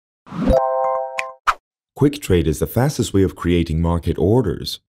QuickTrade is the fastest way of creating market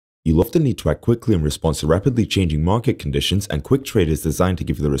orders. You'll often need to act quickly in response to rapidly changing market conditions, and QuickTrade is designed to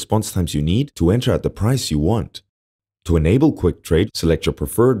give you the response times you need to enter at the price you want. To enable QuickTrade, select your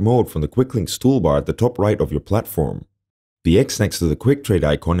preferred mode from the Quick Links toolbar at the top right of your platform. The X next to the QuickTrade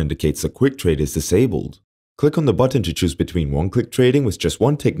icon indicates that QuickTrade is disabled. Click on the button to choose between one-click trading with just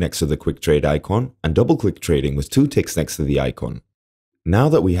one tick next to the QuickTrade icon and double-click trading with two ticks next to the icon. Now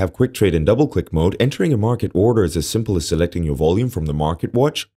that we have QuickTrade in double-click mode, entering a market order is as simple as selecting your volume from the market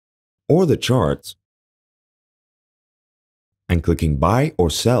watch or the charts and clicking buy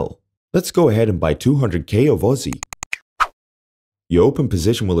or sell. Let's go ahead and buy 200k of Aussie. Your open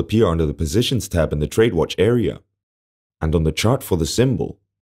position will appear under the Positions tab in the Trade Watch area and on the chart for the symbol.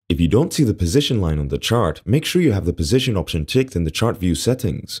 If you don't see the position line on the chart, make sure you have the position option ticked in the chart view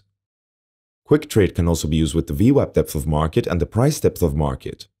settings. QuickTrade can also be used with the VWAP depth of market and the price depth of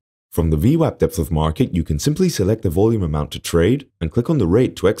market. From the VWAP depth of market, you can simply select the volume amount to trade and click on the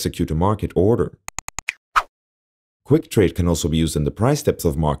rate to execute a market order. QuickTrade can also be used in the price depth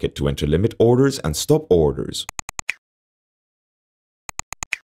of market to enter limit orders and stop orders.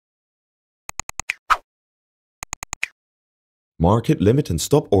 Market, limit, and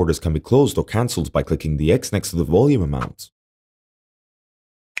stop orders can be closed or cancelled by clicking the X next to the volume amount.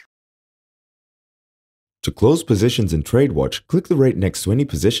 To close positions in TradeWatch, click the rate next to any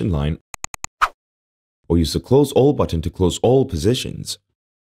position line or use the Close All button to close all positions.